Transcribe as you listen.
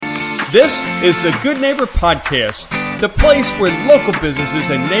This is the Good Neighbor Podcast, the place where local businesses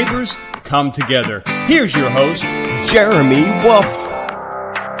and neighbors come together. Here's your host, Jeremy Wolf.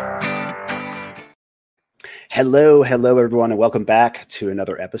 Hello, everyone, and welcome back to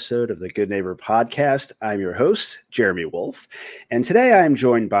another episode of the Good Neighbor Podcast. I'm your host, Jeremy Wolf, and today I am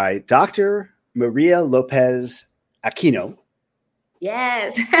joined by Dr. Maria Lopez Aquino.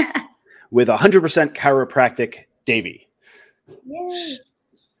 Yes. With 100% Chiropractic Davie. Yes.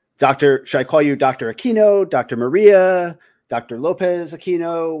 Should I call you Dr. Aquino, Dr. Maria, Dr. Lopez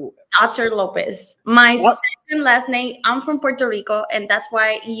Aquino? Dr. Lopez. My second last name, I'm from Puerto Rico, and that's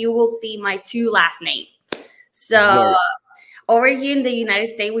why you will see my two last names. So over here in the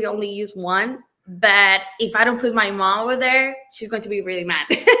United States, we only use one. But if I don't put my mom over there, she's going to be really mad.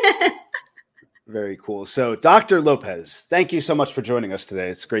 Very cool. So Dr. Lopez, thank you so much for joining us today.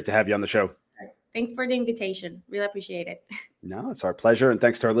 It's great to have you on the show. Thanks for the invitation. Really appreciate it. No, it's our pleasure. And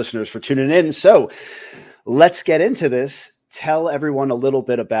thanks to our listeners for tuning in. So let's get into this. Tell everyone a little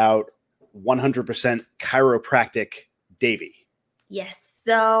bit about 100% Chiropractic Davie. Yes.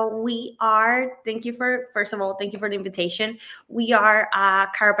 So first of all, thank you for the invitation. We are a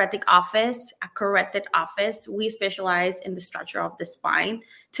chiropractic office, a corrected office. We specialize in the structure of the spine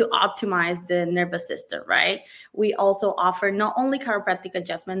to optimize the nervous system, right? We also offer not only chiropractic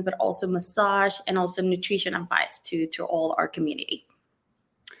adjustment, but also massage and also nutrition advice to all our community.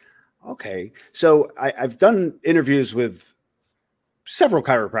 Okay. So I've done interviews with several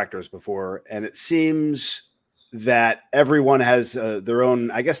chiropractors before, and it seems that everyone has their own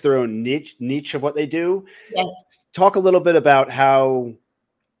niche of what they do. Yes. Talk a little bit about how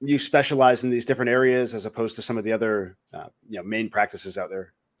you specialize in these different areas as opposed to some of the other main practices out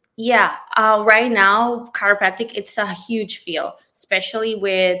there. Yeah. Right now, chiropractic, it's a huge field, especially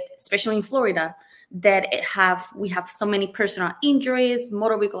in Florida, that we have so many personal injuries,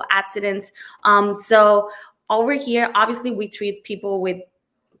 motor vehicle accidents. So over here, obviously we treat people with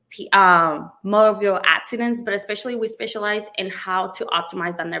motor vehicle accidents, but especially we specialize in how to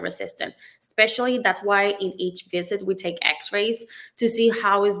optimize the nervous system. Especially that's why in each visit we take x-rays to see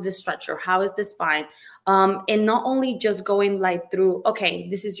how is the structure, how is the spine, and not only just going through, okay,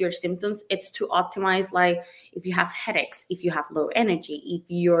 this is your symptoms. It's to optimize, if you have headaches, if you have low energy, if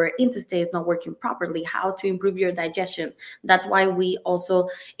your intestine is not working properly, how to improve your digestion. That's why we also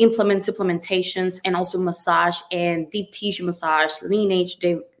implement supplementations and also massage and deep tissue massage, lineage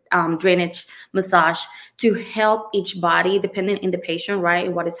drainage massage to help each body, depending on the patient, right,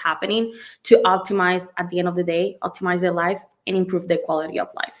 and what is happening, to optimize at the end of the day, optimize their life and improve their quality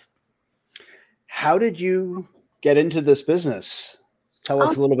of life. How did you get into this business? Tell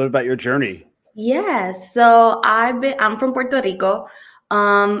us a little bit about your journey. Yes. So I'm from Puerto Rico.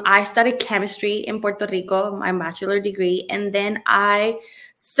 I studied chemistry in Puerto Rico, my bachelor degree. And then I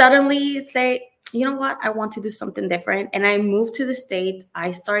suddenly say, you know what? I want to do something different. And I moved to the state.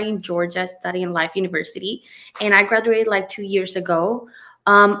 I started in Georgia studying Life University. And I graduated 2 years ago.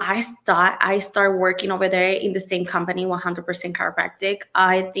 I started working over there in the same company, 100% Chiropractic.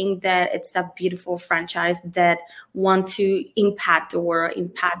 I think that it's a beautiful franchise that want to impact the world,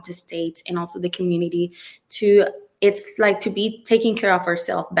 impact the state, and also the community. It's to be taking care of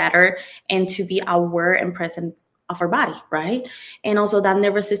ourselves better and to be aware and present of our body, right? And also that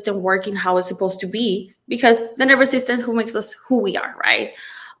nervous system working how it's supposed to be, because the nervous system is who makes us who we are, right?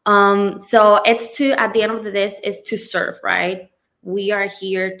 So it's at the end of the day, is to serve, right? We are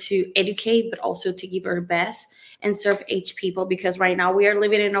here to educate, but also to give our best and serve each people, because right now we are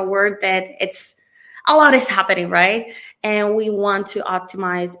living in a world that a lot is happening, right? And we want to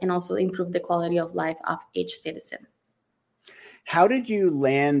optimize and also improve the quality of life of each citizen. How did you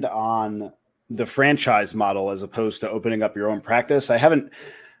land on the franchise model as opposed to opening up your own practice? I don't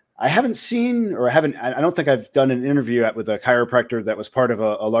think I've done an interview with a chiropractor that was part of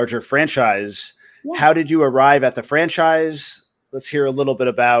a larger franchise. Yeah. How did you arrive at the franchise? Let's hear a little bit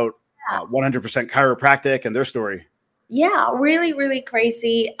about 100% Chiropractic and their story. Yeah, really, really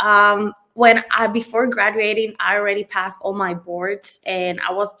crazy. Before graduating, I already passed all my boards, and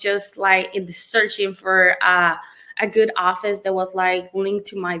I was just searching for a good office that was linked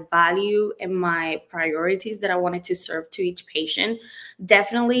to my value and my priorities that I wanted to serve to each patient.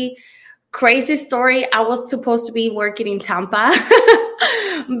 Definitely crazy story. I was supposed to be working in Tampa,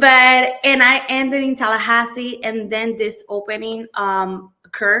 and I ended in Tallahassee, and then this opening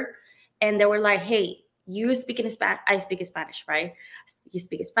occurred, and they were like, hey, you speak in Spanish. I speak Spanish, right? You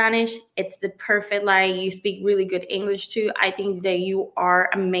speak Spanish. It's the perfect, you speak really good English too. I think that you are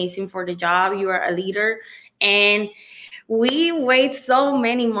amazing for the job. You are a leader. And We wait so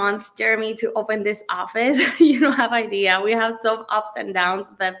many months, Jeremy, to open this office. You don't have idea. We have some ups and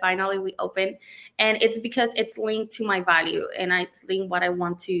downs, but finally we open. And it's because it's linked to my value, and it's linked what I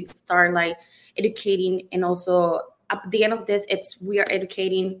want to start like educating. And also at the end of this, we are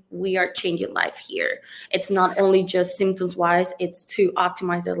educating, we are changing life here. It's not only just symptoms wise, it's to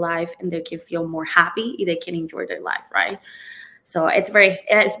optimize their life and they can feel more happy, they can enjoy their life, right? So it's very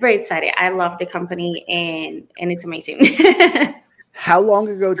exciting. I love the company and it's amazing. How long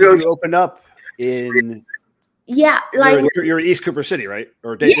ago did you open up in? Yeah, like you're in East Cooper City, right?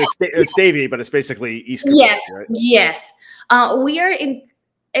 Or it's Davie, but it's basically East Cooper yes, City, right? Yes. We are in.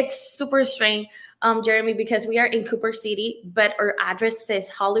 It's super strange, Jeremy, because we are in Cooper City, but our address says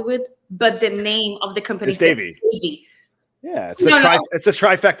Hollywood, but the name of the company is Davie. Yeah, it's a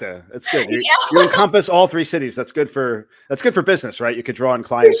trifecta. That's good. You encompass all three cities. That's good for business, right? You could draw in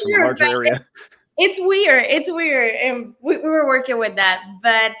clients from a larger area. It's weird, and we were working with that.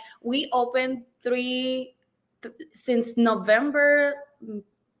 But we opened 3 since November.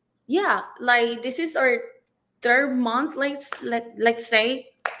 Yeah, like this is our 3rd month. Let's say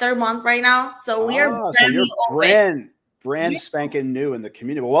 3rd month right now. So we are brand spanking new in the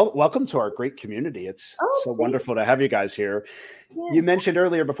community. Well, welcome to our great community. It's so wonderful to have you guys here. Yes. You mentioned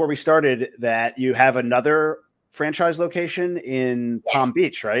earlier before we started that you have another franchise location in Palm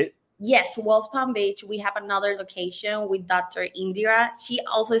Beach, right? Yes, Wells Palm Beach. We have another location with Dr. Indira. She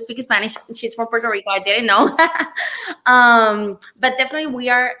also speaks Spanish. She's from Puerto Rico. I didn't know. But definitely we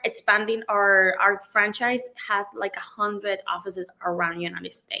are expanding. Our franchise has like 100 offices around the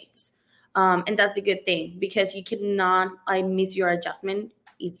United States. And that's a good thing because you cannot miss your adjustment.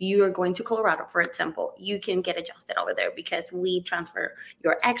 If you are going to Colorado, for example, you can get adjusted over there because we transfer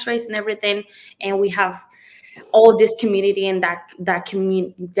your x-rays and everything. And we have all this community and that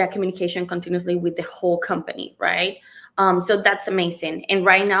communication continuously with the whole company, right? So that's amazing. And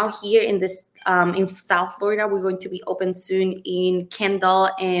right now here in this in South Florida, we're going to be open soon in Kendall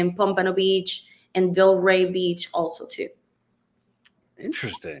and Pompano Beach and Delray Beach also too.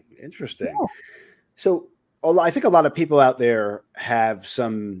 Interesting. Yeah. So I think a lot of people out there have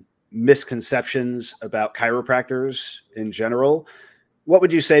some misconceptions about chiropractors in general. What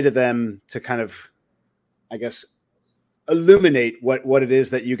would you say to them to kind of, I guess, illuminate what it is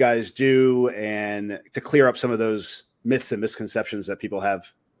that you guys do and to clear up some of those myths and misconceptions that people have?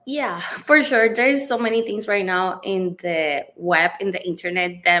 Yeah, for sure. There's so many things right now in the web, in the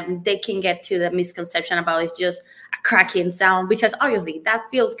internet, that they can get to the misconception about it's just a cracking sound, because obviously that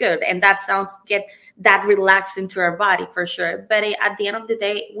feels good and that sounds get that relaxed into our body for sure. But at the end of the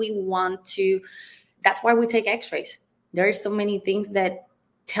day, that's why we take x-rays. There are so many things that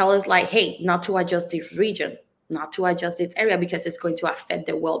tell us like, hey, not to adjust this region, not to adjust this area because it's going to affect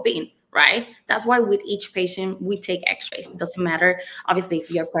their well-being. Right? That's why with each patient, we take x-rays. It doesn't matter. Obviously, if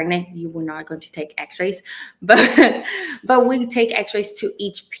you're pregnant, you were not going to take x-rays. But we take x-rays to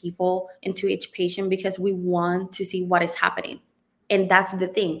each people and to each patient because we want to see what is happening. And that's the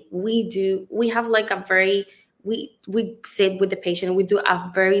thing. We have like we sit with the patient. We do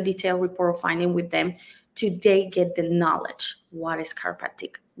a very detailed report of finding with them. Today, get the knowledge. What is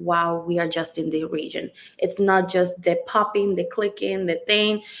chiropractic? While we are just in the region, it's not just the popping, the clicking, the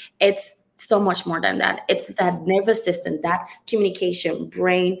thing. It's so much more than that. It's that nervous system, that communication,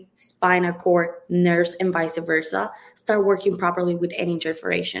 brain, spinal cord, nerves, and vice versa, start working properly with any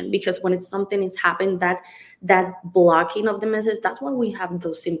interference. Because when it's something is happening, that blocking of the message, that's why we have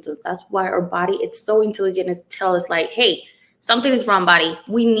those symptoms. That's why our body, it's so intelligent, it tells us like, hey, something is wrong, body.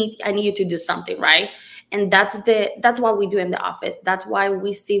 I need you to do something, right? And that's what we do in the office. That's why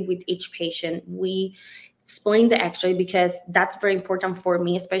we see with each patient. We explain the x-ray because that's very important for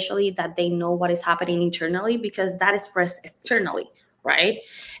me, especially that they know what is happening internally, because that is expressed externally, right?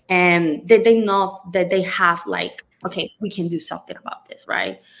 And that they know that they have like, okay, we can do something about this,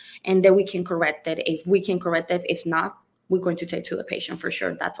 right? And then we can correct it. If we can correct it, if not, we're going to take to the patient for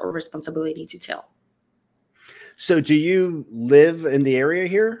sure. That's our responsibility to tell. So do you live in the area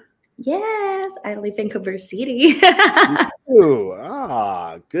here? Yes, I live in Cooper City. Ooh,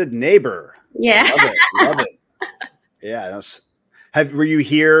 good neighbor. Yeah. Love it. Yeah. Were you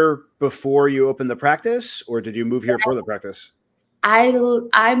here before you opened the practice, or did you move here for the practice? I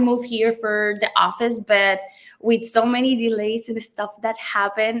moved here for the office, but with so many delays and stuff that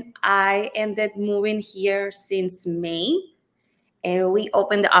happened, I ended moving here since May. And we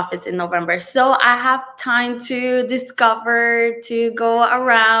opened the office in November. So I have time to discover, to go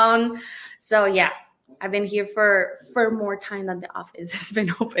around. So yeah, I've been here for more time than the office has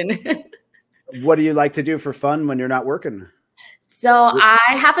been open. What do you like to do for fun when you're not working? So I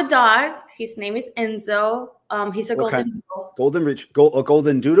have a dog. His name is Enzo. He's a What golden kind? doodle. A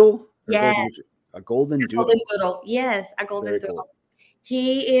golden doodle? Or Yes, a golden doodle. golden doodle. Yes, a golden Very doodle. cool.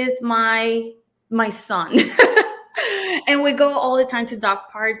 He is my son. And we go all the time to dog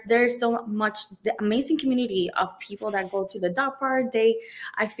parks. There's so much the amazing community of people that go to the dog park.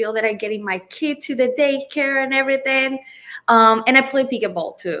 I feel that I'm getting my kid to the daycare and everything. And I play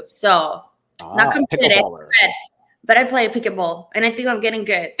pickleball too. So not competitive, but I play pickleball and I think I'm getting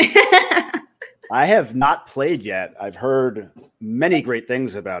good. I have not played yet. I've heard many great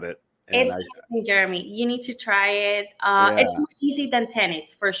things about it. It's amazing, Jeremy. You need to try it. It's more easy than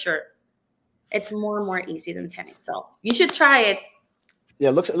tennis for sure. It's more easy than tennis. So you should try it. Yeah,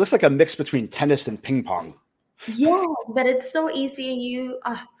 it looks like a mix between tennis and ping pong. Yes, but it's so easy.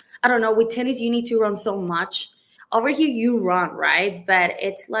 I don't know, with tennis, you need to run so much. Over here, you run, right? But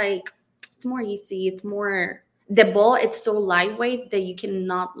it's more easy. It's more, the ball, it's so lightweight that you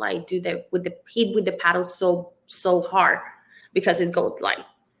cannot do with the paddle so hard because it goes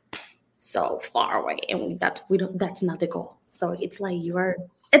so far away. And that's not the goal. So it's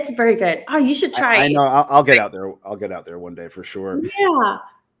it's very good. Oh, you should try it. I know. I'll get out there. I'll get out there one day for sure. Yeah.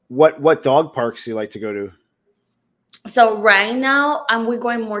 What dog parks do you like to go to? So right now, we're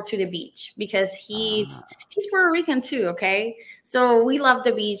going more to the beach because he's Puerto Rican too. Okay, so we love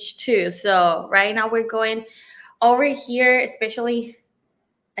the beach too. So right now we're going over here, especially.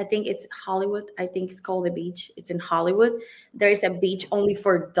 I think it's Hollywood. I think it's called the beach. It's in Hollywood. There is a beach only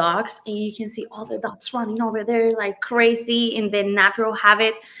for dogs, and you can see all the dogs running over there like crazy in their natural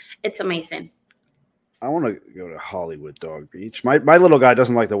habitat. It's amazing. I want to go to Hollywood Dog Beach. My little guy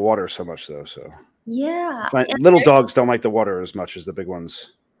doesn't like the water so much though. So yeah, little dogs don't like the water as much as the big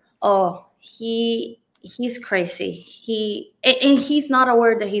ones. Oh, he's crazy. He's not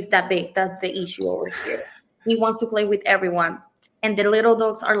aware that he's that big. That's the issue over here. He wants to play with everyone. And the little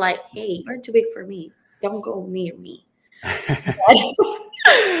dogs are like, hey, you're too big for me. Don't go near me.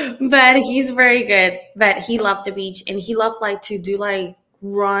 But he's very good. But he loved the beach. And he loved to do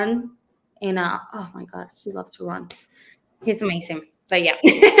run. And oh my God, he loves to run. He's amazing. But yeah.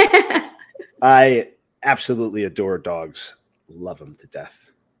 I absolutely adore dogs. Love them to death.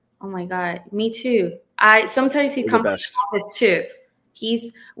 Oh my God, me too. Sometimes he comes to the office too.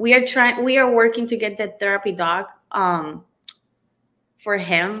 We are working to get that therapy dog. For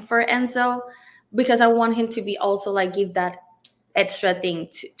Enzo, because I want him to be also give that extra thing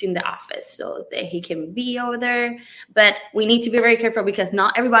in the office so that he can be over there. But we need to be very careful because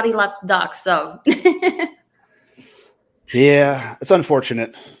not everybody loves dogs. So yeah, it's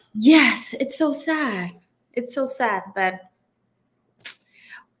unfortunate. Yes, it's so sad. It's so sad, but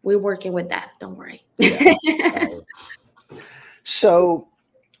we're working with that. Don't worry. Yeah. So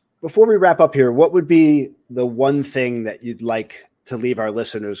before we wrap up here, what would be the one thing that you'd like to leave our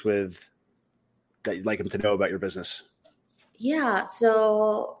listeners with that you'd like them to know about your business? Yeah.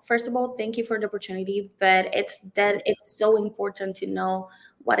 So first of all, thank you for the opportunity, but it's so important to know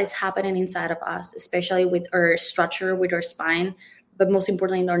what is happening inside of us, especially with our structure, with our spine, but most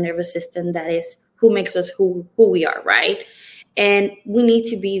importantly, in our nervous system, that is who makes us who we are, right? And we need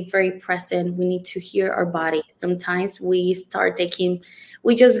to be very present. We need to hear our body. Sometimes we just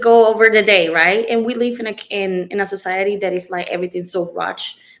go over the day, right? And we live in a society that is everything's so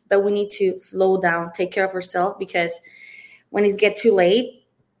rushed, but we need to slow down, take care of ourselves, because when it gets too late,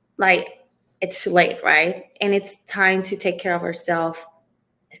 it's too late, right? And it's time to take care of ourselves,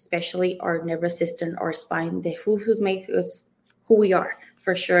 especially our nervous system, our spine, the who make us who we are,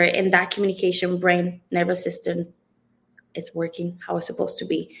 for sure. And that communication, brain, nervous system, it's working how it's supposed to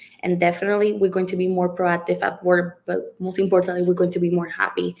be. And definitely we're going to be more proactive at work, but most importantly, we're going to be more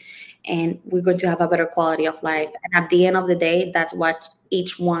happy and we're going to have a better quality of life. And at the end of the day, that's what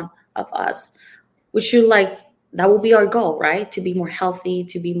each one of us, we should that will be our goal, right? To be more healthy,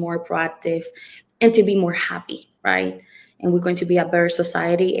 to be more proactive, and to be more happy, right? And we're going to be a better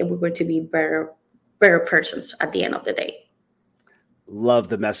society and we're going to be better persons at the end of the day. Love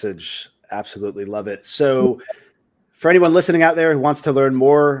the message. Absolutely love it. So for anyone listening out there who wants to learn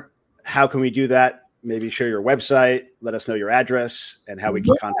more, how can we do that? Maybe share your website, let us know your address and how we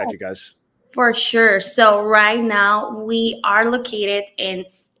can contact you guys. For sure. So right now we are located in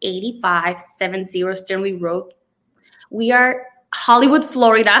 8570 Stanley Road. We are Hollywood,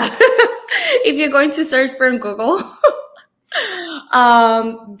 Florida. If you're going to search for Google, we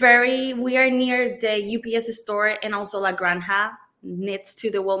are near the UPS store and also La Granja, next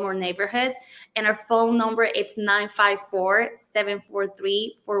to the Wilmore neighborhood. And our phone number is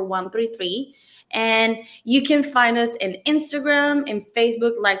 954-743-4133. And you can find us in Instagram and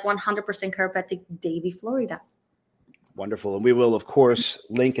Facebook, 100% Chiropractic Davie, Florida. Wonderful. And we will, of course,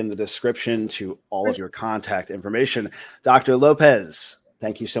 link in the description to all of your contact information. Dr. Lopez,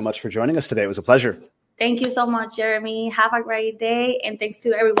 thank you so much for joining us today. It was a pleasure. Thank you so much, Jeremy. Have a great day. And thanks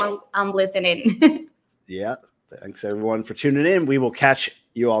to everyone listening. Yeah. Thanks, everyone, for tuning in. We will catch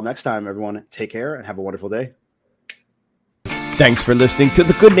you all next time. Everyone, take care and have a wonderful day. Thanks for listening to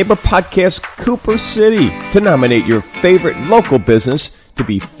the Good Neighbor Podcast, Cooper City. To nominate your favorite local business to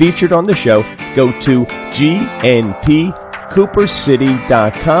be featured on the show, go to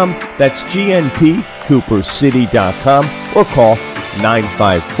gnpcoopercity.com. That's gnpcoopercity.com or call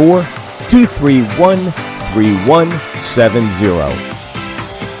 954-231-3170.